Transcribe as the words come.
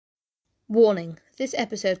Warning, this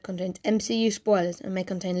episode contains MCU spoilers and may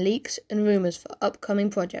contain leaks and rumours for upcoming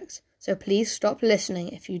projects, so please stop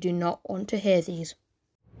listening if you do not want to hear these.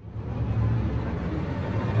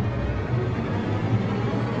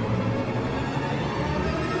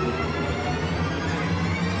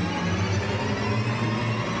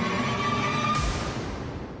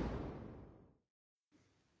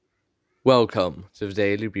 Welcome to the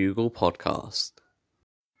Daily Bugle podcast.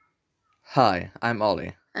 Hi, I'm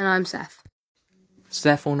Ollie. And I'm Seth.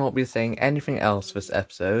 Seth will not be saying anything else this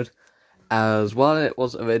episode, as while it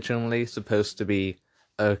was originally supposed to be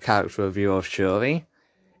a character review of Shuri,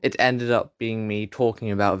 it ended up being me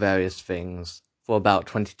talking about various things for about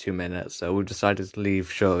 22 minutes, so we decided to leave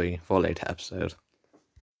Shuri for a later episode.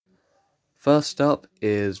 First up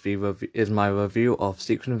is my review of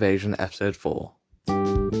Secret Invasion Episode 4.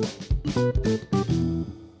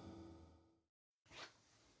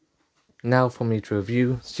 Now for me to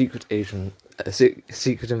review Secret Invasion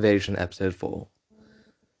Episode 4.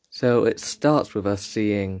 So it starts with us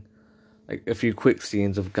seeing a few quick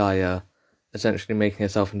scenes of Gaia essentially making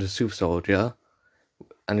herself into a super soldier,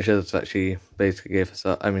 and it shows us that she basically gave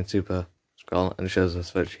herself, super Skrull, and it shows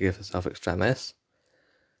us that she gave herself Extremis.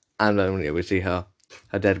 And then we see her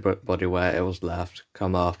dead body where it was left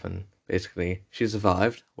come up, and basically she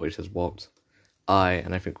survived, which is what I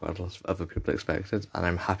think quite a lot of other people expected, and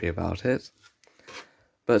I'm happy about it.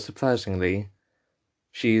 But surprisingly,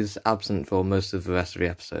 she's absent for most of the rest of the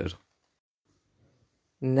episode.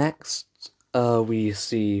 Next, we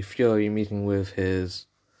see Fury meeting with his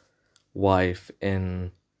wife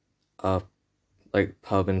in a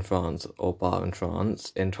pub in France, or bar in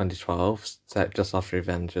France, in 2012, set just after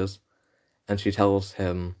Avengers, and she tells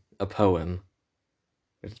him a poem,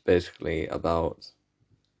 which is basically about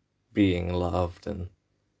being loved and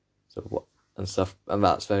stuff, and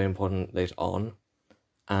that's very important later on.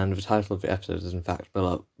 And the title of the episode is in fact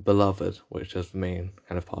Beloved, which is the main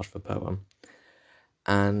kind of part of the poem.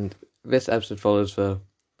 And this episode follows the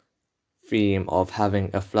theme of having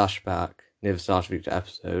a flashback near the start of each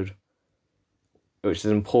episode, which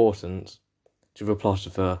is important to the plot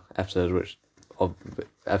of the episode,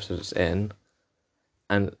 it's in,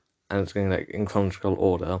 and it's going in chronological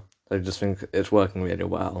order. So I just think it's working really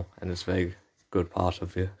well, and it's a very good part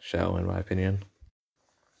of the show, in my opinion.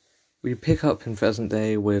 We pick up in present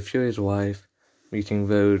day with Fury's wife meeting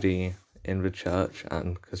Rhodey in the church,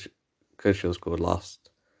 and because she was called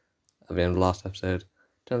Lost at the end of the last episode,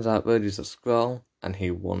 turns out Rhodey's a Skrull, and he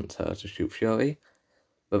wants her to shoot Fury,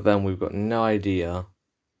 but then we've got no idea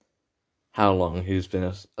how long he's been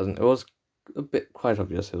it was a bit quite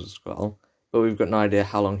obvious he was a Skrull, but we've got no idea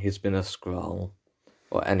how long he's been a Skrull,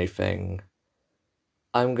 or anything.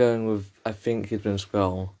 I'm going with, I think he's been a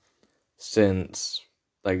Skrull since,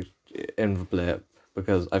 in the blip,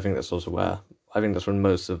 because I think that's when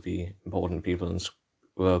most of the important people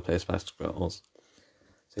were replaced by Skrulls.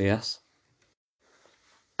 So yes.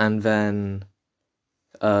 And then,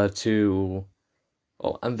 basically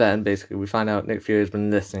we find out Nick Fury's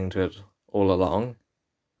been listening to it all along,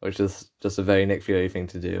 which is just a very Nick Fury thing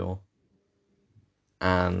to do.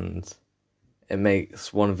 And it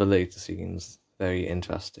makes one of the later scenes very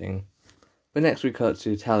interesting. But next we cut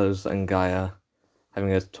to Talos and Gaia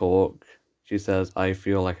having a talk. She says, "I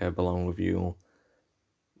feel like I belong with you."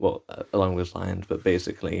 Well, along those lines, but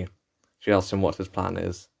basically, she asks him what his plan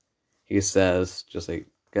is. He says, just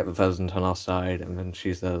get the president on our side, and then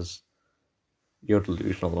she says, "You're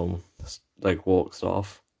delusional," and walks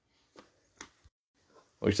off.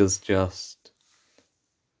 Which is just,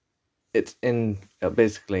 it's in,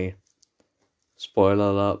 basically, spoiler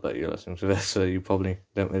alert, but you're listening to this, so you probably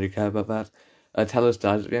don't really care about that. Talos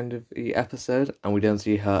dies at the end of the episode, and we don't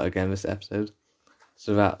see her again this episode.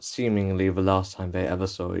 So that's seemingly the last time they ever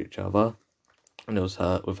saw each other. And it was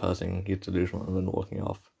her, with her saying he's delusional and then walking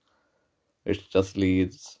off. Which just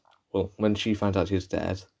leads, when she finds out he's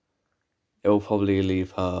dead, it will probably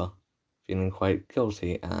leave her feeling quite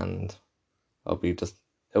guilty, and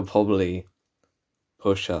it'll probably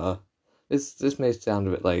push her. This may sound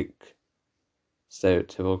a bit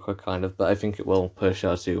stereotypical kind of, but I think it will push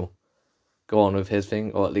her to go on with his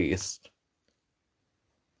thing, or at least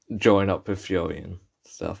join up with Fury and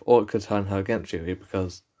stuff. Or it could turn her against Fury,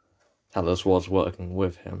 because Talos was working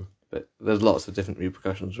with him. But there's lots of different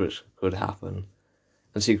repercussions which could happen.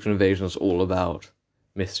 And Secret Invasion is all about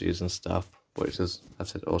mysteries and stuff, which is, I've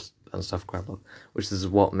said, and stuff crap up, which is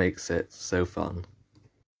what makes it so fun.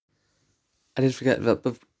 I did forget that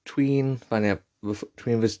between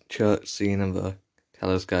this church scene and the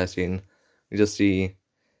Talos guy scene, we just see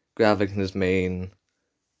Gravik and his main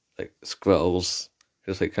Skrulls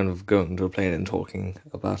just like kind of going to a plane and talking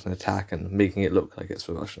about an attack and making it look like it's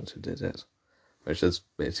the Russians who did it, which is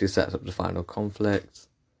basically sets up the final conflict.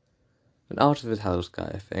 And after the Talos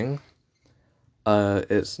Sky thing,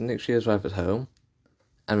 it's Nick Fury's wife at home,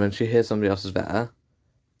 and when she hears somebody else is there,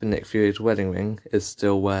 the Nick Fury's wedding ring is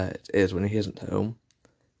still where it is when he isn't home.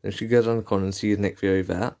 Then she goes on the corner and sees Nick Fury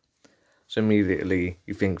there, so immediately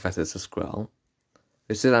you think that it's a Skrull.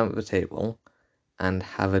 They sit down at the table and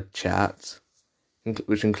have a chat,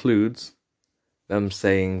 which includes them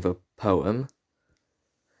saying the poem.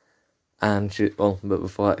 And but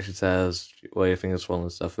before that she says, well, your finger's swollen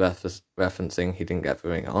and stuff, referencing he didn't get the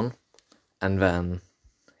ring on. And then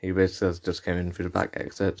he basically says, just came in through the back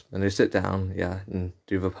exit. And they sit down, and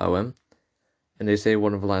do the poem. And they say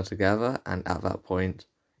one of the lines together, and at that point,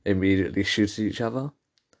 they immediately shoot at each other.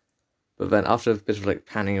 But then after a bit of like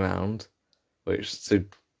panning around, which to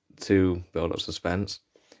build up suspense,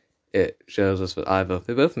 it shows us that either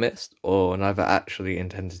they both missed or neither actually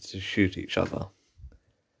intended to shoot each other.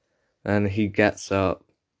 And he gets up,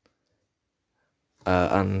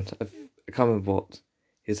 and I can't remember what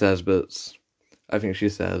he says, but I think she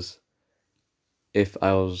says, if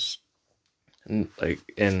I was like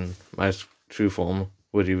in my true form,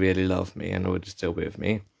 would he really love me and would he still be with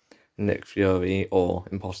me? Nick Fury, or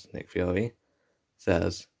imposter Nick Fury,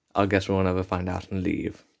 says, I guess we'll never find out and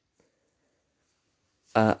leave.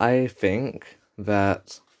 I think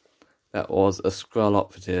that was a Skrull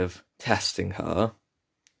operative testing her,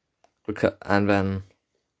 because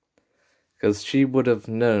she would have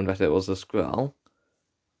known that it was a Skrull.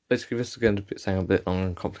 Basically, this is going to sound a bit long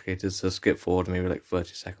and complicated, so skip forward maybe like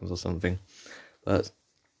 30 seconds or something. But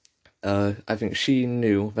I think she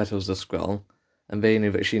knew that it was a Skrull, and they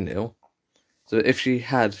knew that she knew. So if she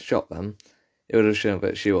had shot them, it would have shown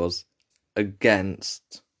that she was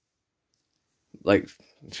against, like,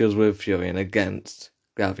 she was with Fury and against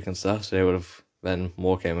Gravik and stuff, so they would have then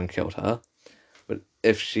more came and killed her. But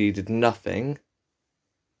if she did nothing,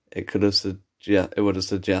 it would have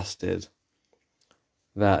suggested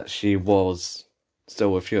that she was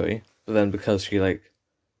still with Fury. But then because she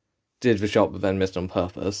did the shot but then missed on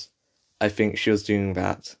purpose, I think she was doing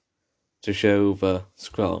that to show the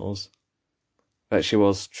Skrulls that she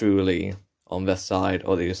was truly on their side,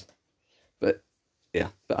 or at least. But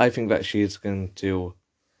I think that she's going to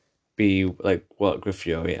be work with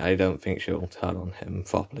Fury. I don't think she'll turn on him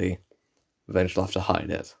properly. Then she'll have to hide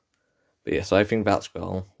it. But so I think that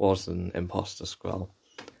Skrull was an imposter Skrull.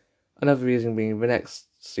 Another reason being the next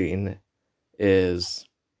scene is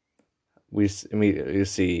we immediately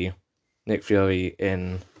see Nick Fury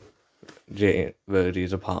in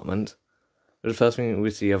Rhodey's apartment. The first thing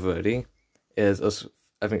we see of Rhodey is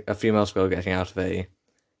a female Skrull getting out of a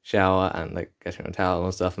shower and getting a towel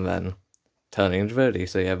and stuff, and then turning into Rhodey.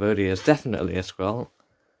 So Rhodey is definitely a Skrull.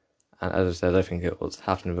 And as I said, I think it was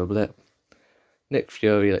happening with a blip. Nick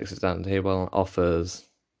Fury sits down at the table and offers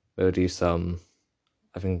Rhodey some,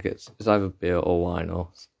 I think it's either beer or wine or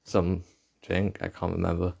some drink, I can't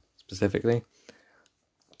remember specifically.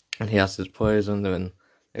 And he asks his poison, and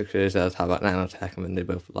Nick Fury says, how about nanotech? And then they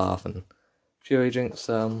both laugh, and Fury drinks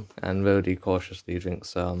some, and Rhodey cautiously drinks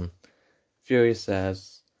some. Fury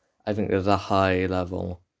says, I think there's a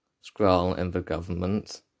high-level Skrull in the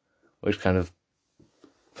government, which kind of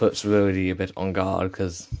puts Rhodey a bit on guard,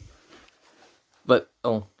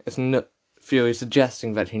 it's not Fury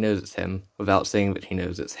suggesting that he knows it's him without saying that he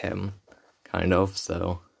knows it's him, kind of,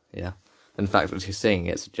 so, yeah. And the fact that he's saying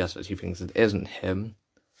it suggests that he thinks it isn't him,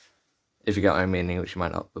 if you get my meaning, which you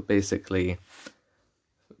might not, but basically,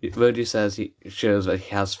 Rhodey says he shows that he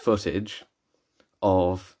has footage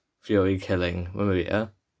of Fury killing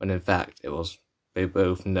Maria, when in fact they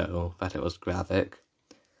both know that it was Gravik.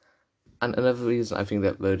 And another reason I think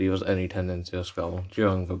that Rhodey was only turned into a Skrull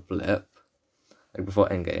during the blip, before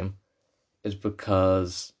Endgame, is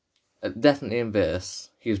because, definitely in this,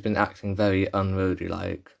 he's been acting very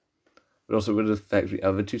un-Rhodey-like. But also would affect the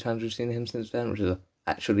other two times we've seen him since then, which is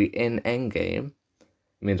actually in Endgame.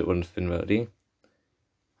 It means it wouldn't have been Rhodey.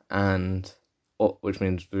 Which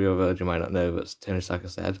means the real Rhodey might not know, but Tony Stark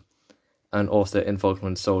said. And also in Falcon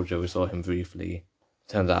and Soldier, we saw him briefly.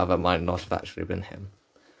 Turns out that might not have actually been him.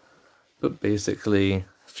 But basically,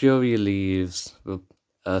 Fury leaves the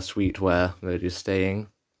suite where Rhodey's staying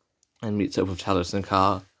and meets up with Talos in the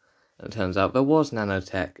car. And it turns out there was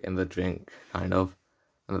nanotech in the drink, kind of,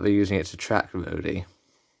 and that they're using it to track Rhodey.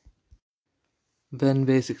 Then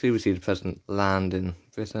basically we see the president land in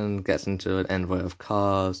Britain, gets into an envoy of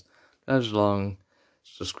cars, goes along,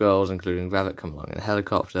 the Skrulls, including Gravik, come along in a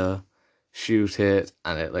helicopter, shoot it,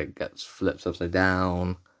 and it gets flipped upside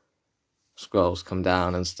down. Skrulls come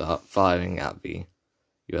down and start firing at the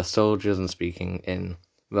US soldiers and speaking in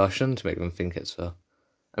Russian to make them think it's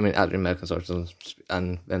actually American soldiers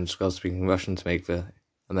and then Skrulls speaking Russian to make the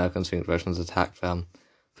Americans think Russians attacked them.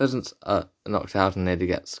 President's knocked out and nearly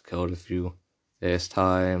gets killed a few various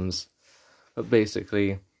times. But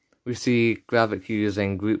basically, we see Gravik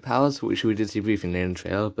using group powers, which we did see briefly in the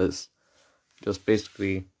trailer, but it's just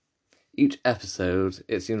basically each episode,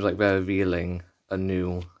 it seems like they're revealing a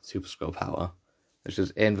new Super Skrull power, which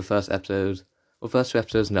is in the first episode. Well, first 2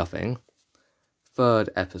 episodes, nothing. Third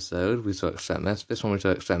episode, we saw Extremis. This one we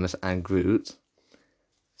saw Extremis and Groot.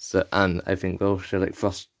 So, and I think they'll show like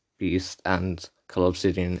Frost Beast and Color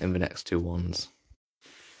Obsidian in the next 2 ones.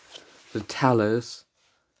 The Talos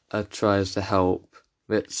tries to help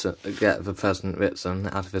Ritson, get the President Ritson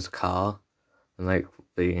out of his car, and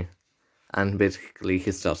basically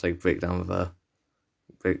he starts like break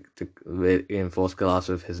to reinforce glass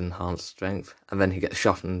with his enhanced strength, and then he gets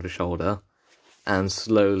shot in the shoulder, and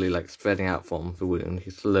slowly, like spreading out from the wound, he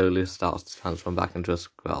slowly starts to transform back into a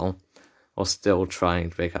Skrull, while still trying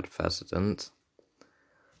to break out the President.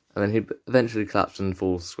 And then he eventually collapses in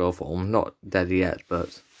full Skrull form, not dead yet,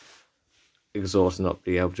 but exhausted, not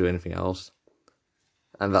being able to do anything else.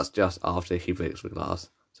 And that's just after he breaks the glass.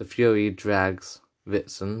 So Fury drags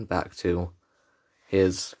Ritson back to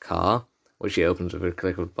his car, which he opens with a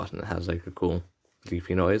click of a button that has like a cool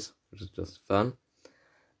bleepy noise, which is just fun.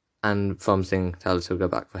 And promising Talos will go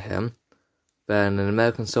back for him. Then an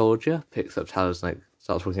American soldier picks up Talos and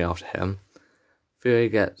starts walking after him. Fury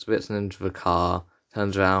gets Ritson into the car,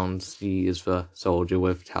 turns around, sees the soldier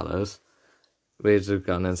with Talos, raises a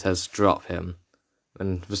gun and says, "Drop him."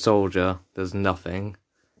 And the soldier does nothing,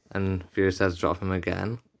 and Fury says, "Drop him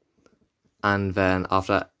again." And then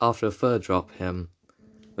after a third drop him,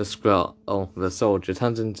 the soldier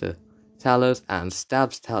turns into Talos and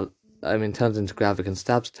turns into Gravik and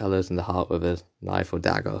stabs Talos in the heart with a knife or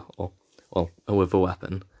dagger, or with a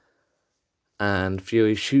weapon. And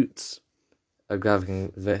Fury shoots Gravik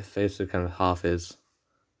in the face, so kind of half his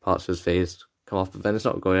parts of his face come off, but then it's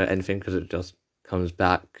not going at anything because it just comes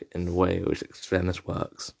back in the way which Extremis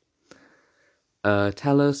works.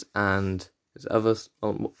 Talos and his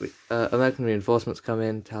American reinforcements come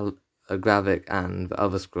in. Gravik and the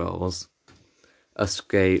other Skrulls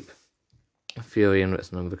escape. Fury and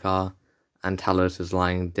Ritson in the car, and Talos is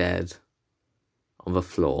lying dead on the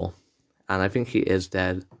floor. And I think he is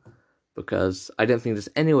dead because I don't think there's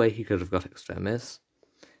any way he could have got Extremis.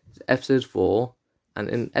 It's episode 4, and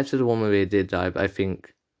in episode 1 Maria did die, but I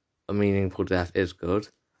think a meaningful death is good.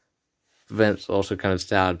 But then it's also kind of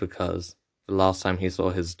sad because the last time he saw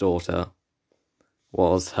his daughter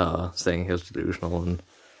was her saying he was delusional and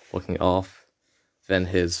walking off. Then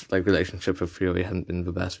his relationship with Fury hadn't been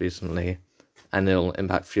the best recently, and it'll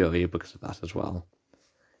impact Fury because of that as well.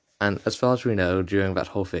 And as far as we know, during that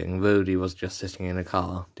whole thing, Rhodey was just sitting in a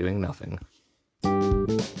car doing nothing.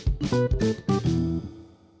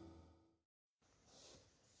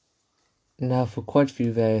 Now, for quite a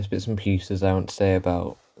few various bits and pieces I want to say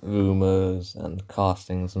about rumours and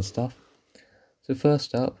castings and stuff. So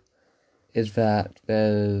first up is that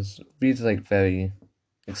these are very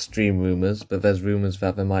extreme rumours, but there's rumours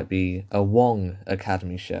that there might be a Wong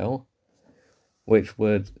Academy show, which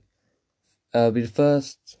would be the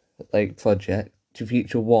first project to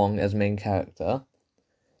feature Wong as main character,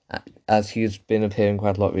 as he's been appearing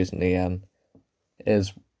quite a lot recently and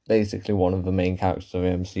is basically one of the main characters of the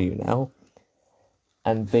MCU now.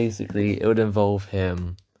 And basically it would involve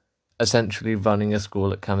him essentially running a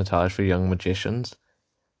school at Kamatage for young magicians,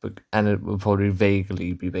 and it would probably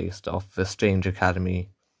vaguely be based off the Strange Academy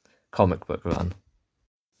comic book run.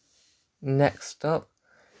 Next up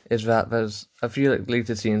is that there's a few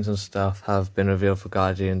deleted scenes and stuff have been revealed for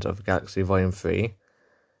Guardians of the Galaxy Volume 3,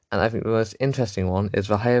 and I think the most interesting one is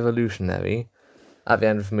the High Evolutionary at the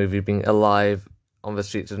end of the movie being alive on the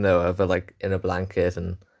streets of Noah, but in a blanket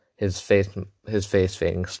and his face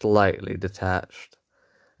being slightly detached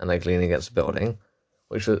and leaning against a building,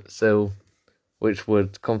 which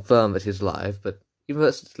would confirm that he's alive. But even though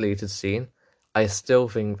it's a deleted scene, I still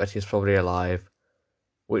think that he's probably alive,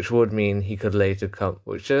 which would mean he could later come,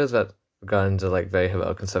 which shows that the Guardians are very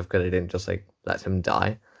heroic and stuff because they didn't just let him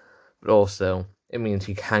die. But also, it means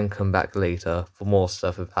he can come back later for more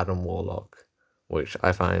stuff with Adam Warlock, which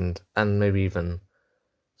I find, and maybe even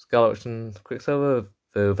Scarlet and Quicksilver,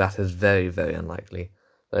 though that is very, very unlikely.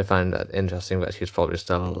 But I find that interesting that he's probably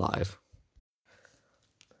still alive.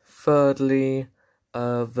 Thirdly,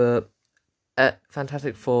 the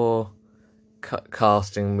Fantastic Four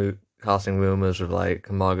casting rumours with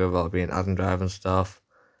Margot Robbie and Adam Driver and stuff,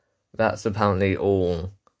 that's apparently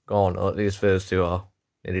all gone, or at least those two are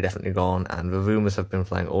nearly definitely gone, and the rumours have been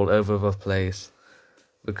flying all over the place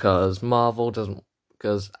because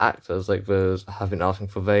because actors like those have been asking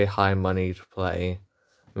for very high money to play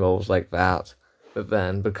roles like that, but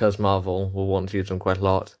then because Marvel will want to use them quite a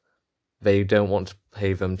lot, they don't want to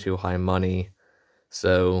pay them too high money,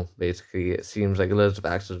 so basically it seems like loads of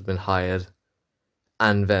actors have been hired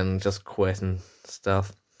and then just quit and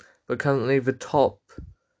stuff. But currently the top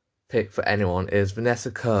pick for anyone is Vanessa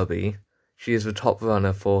Kirby. She is the top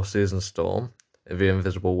runner for Susan Storm, the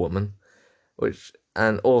Invisible Woman,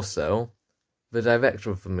 and also the director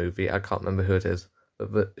of the movie, I can't remember who it is,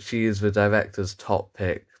 but she is the director's top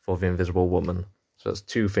pick for the Invisible Woman. So that's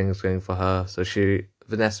two things going for her. So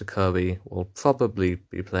Vanessa Kirby, will probably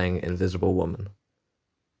be playing Invisible Woman.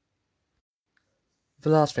 The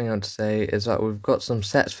last thing I want to say is that we've got some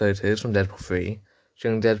set photos from Deadpool 3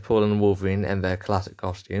 showing Deadpool and Wolverine in their classic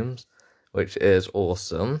costumes, which is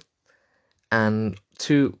awesome. And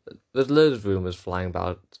there's loads of rumours flying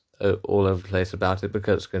about all over the place about it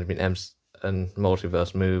because it's going to be an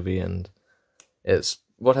multiverse movie, and it's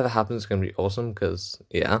whatever happens is going to be awesome because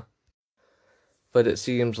yeah. But it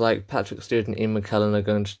seems like Patrick Stewart and Ian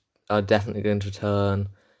McKellen are definitely going to return.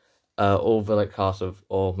 All the cast of,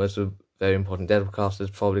 or most of the very important Deadpool cast is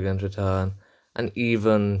probably going to return, and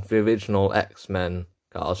even the original X-Men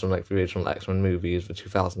cast from the original X-Men movies, the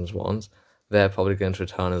 2000s ones, they're probably going to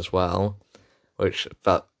return as well.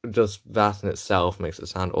 That in itself makes it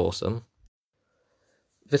sound awesome.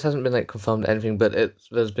 This hasn't been confirmed anything, but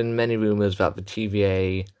there's been many rumours that the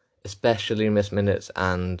TVA, especially Miss Minutes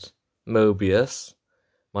and Mobius,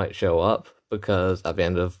 might show up because at the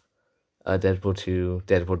end of Deadpool 2,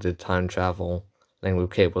 Deadpool did time travel, linked with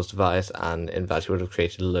Cable's device, and in fact he would have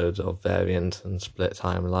created loads of variant and split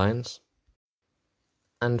timelines.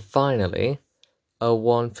 And finally,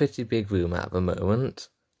 one pretty big rumour at the moment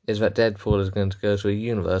is that Deadpool is going to go to a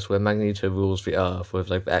universe where Magneto rules the Earth with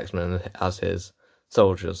the X-Men as his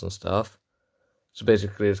soldiers and stuff. So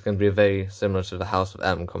basically it's going to be very similar to the House of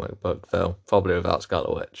M comic book, though probably without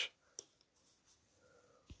Scarlet Witch.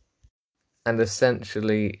 And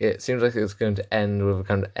essentially it seems like it's going to end with a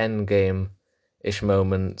kind of endgame-ish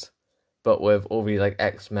moment, but with all the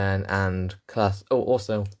X-Men and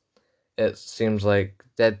also it seems like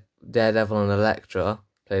Daredevil and Elektra,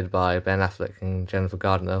 played by Ben Affleck and Jennifer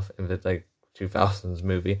Gardner in the 2000s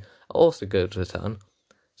movie, are also going to return.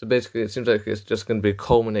 So basically, it seems like it's just going to be a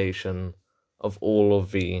culmination of all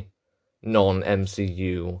of the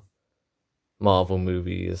non-MCU Marvel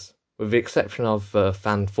movies, with the exception of the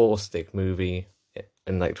Fantastic movie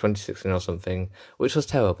in 2016 or something, which was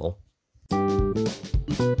terrible.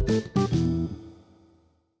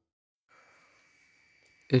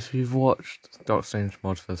 If you've watched Doctor Strange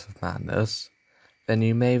Multiverse of Madness, then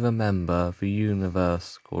you may remember the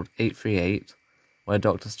universe called 838, where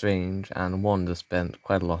Doctor Strange and Wanda spent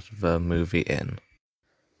quite a lot of the movie in.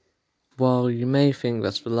 While you may think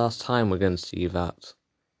that's the last time we're going to see that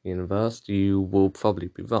universe, you will probably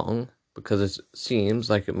be wrong, because it seems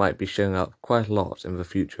like it might be showing up quite a lot in the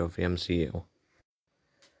future of the MCU.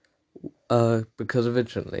 Because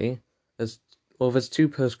originally, there's two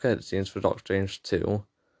post-credit scenes for Doctor Strange 2,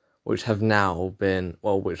 which have now been,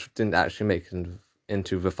 which didn't actually make it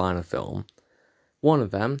into the final film. One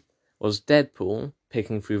of them was Deadpool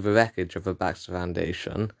picking through the wreckage of the Baxter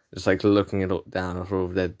Foundation, just looking down at all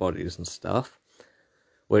the dead bodies and stuff,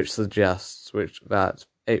 which suggests that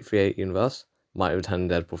 838 universe might return in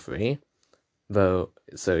Deadpool 3,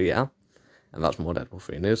 and that's more Deadpool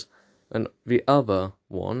 3 news. And the other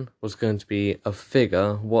one was going to be a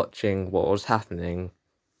figure watching what was happening,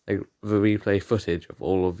 the replay footage of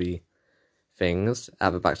all of the things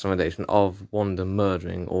at the Baxter Foundation of Wanda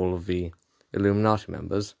murdering all of the Illuminati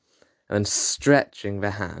members, and stretching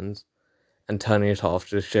their hands and turning it off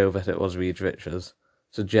to show that it was Reed Richards,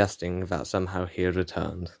 suggesting that somehow he had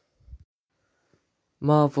returned.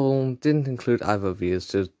 Marvel didn't include either of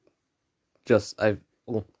these I'm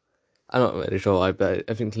not really sure, but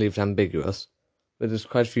I think to leave it ambiguous, but there's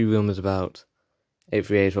quite a few rumours about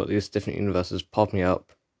 838 or at least different universes popping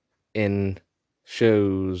up in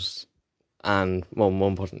shows and, more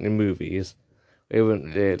importantly, movies. We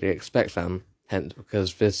wouldn't really expect them, hence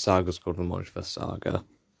because this saga's called the Multiverse Saga.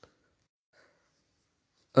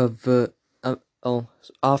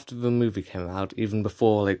 After the movie came out, even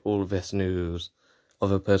before all of this news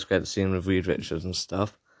of a post-credit scene with Reed Richards and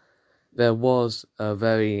stuff, there was a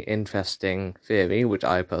very interesting theory, which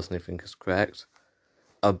I personally think is correct,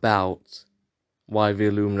 about why the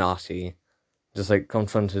Illuminati just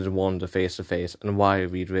confronted Wanda face to face, and why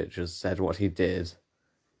Reed Richards said what he did,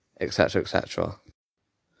 etc., etc.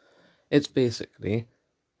 It's basically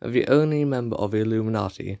the only member of the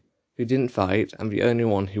Illuminati who didn't fight and the only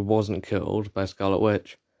one who wasn't killed by Scarlet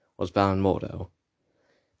Witch was Baron Mordo.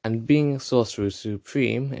 And being Sorcerer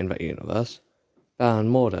Supreme in that universe,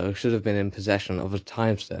 Baron Mordo should have been in possession of a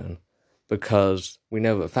Time Stone, because we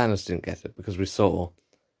know that Thanos didn't get it because we saw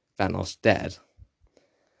Thanos dead.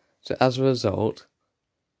 So as a result,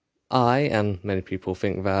 I and many people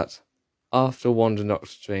think that after Wanda and Doctor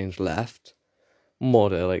Strange left,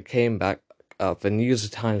 Mordo came back up and used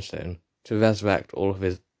the Time Stone to resurrect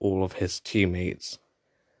all of his teammates,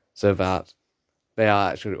 so that they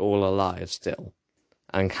are actually all alive still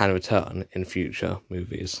and can return in future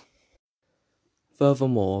movies.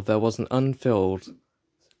 Furthermore, there was an unfilled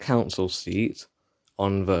council seat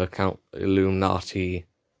on the Illuminati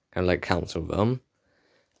council room,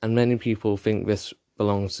 and many people think this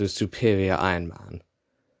belongs to Superior Iron Man,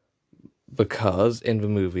 because in the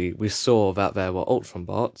movie we saw that there were Ultron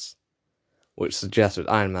bots, which suggests that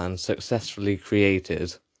Iron Man successfully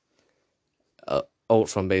created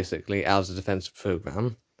Ultron basically as a defensive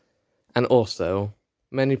program. And also,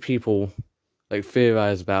 many people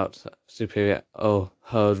theorize about Superior, or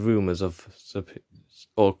heard rumours of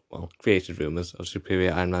created rumours of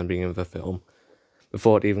Superior Iron Man being in the film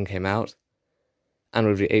before it even came out. And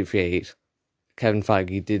with the 838, Kevin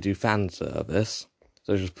Feige did do fan service,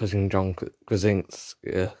 so just putting John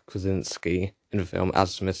Krasinski in the film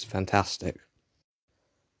as Mr. Fantastic.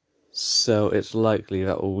 So it's likely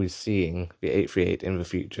that we'll be seeing the 838 in the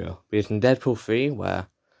future, be it in Deadpool 3, where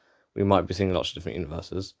we might be seeing lots of different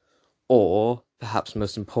universes, or, perhaps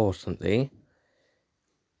most importantly,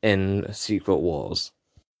 in Secret Wars.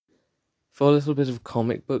 For a little bit of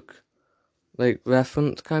comic book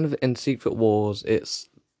reference, kind of in Secret Wars,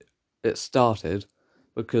 it started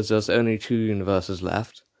because there's only 2 universes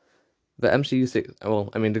left. The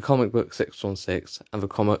the comic book 616 and the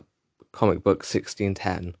comic book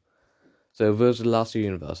 1610. So those are the last 2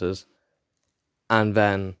 universes, and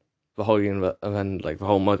then the whole universe, and then the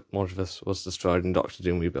whole multiverse was destroyed and Doctor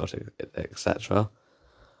Doom rebuilt it, etc.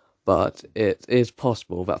 But it is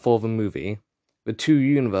possible that for the movie, the 2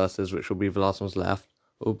 universes which will be the last ones left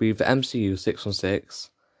will be the MCU 616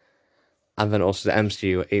 and then also the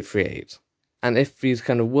MCU 838. And if these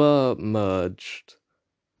kind of were merged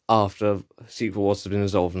after Secret Wars has been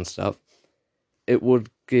resolved and stuff, it would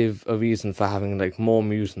give a reason for having more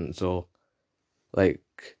mutants, or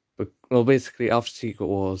basically after Secret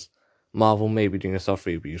Wars, Marvel may be doing a soft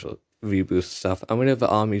reboot stuff, and we know there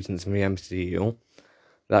are mutants in the MCU.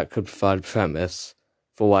 That could provide a premise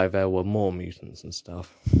for why there were more mutants and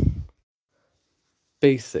stuff.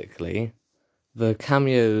 Basically, the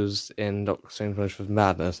cameos in Doctor Strange Multiverse of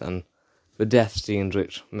Madness and the death scenes,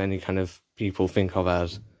 which many kind of people think of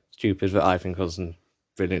as stupid, but I think was a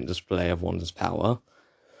brilliant display of Wanda's power,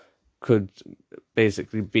 could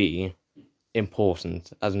basically be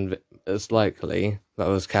important, as it's likely that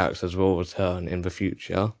those characters will return in the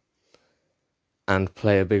future and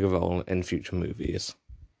play a bigger role in future movies.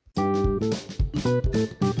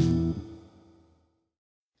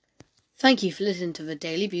 Thank you for listening to the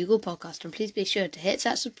Daily Bugle podcast, and please be sure to hit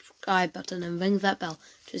that subscribe button and ring that bell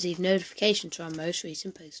to receive notifications for our most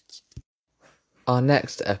recent posts. Our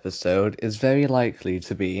next episode is very likely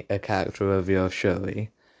to be a character review of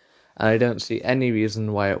Shuri, and I don't see any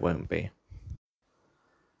reason why it won't be.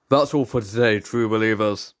 That's all for today, true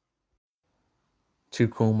believers. To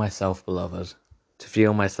call myself beloved, to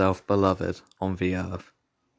feel myself beloved on the earth,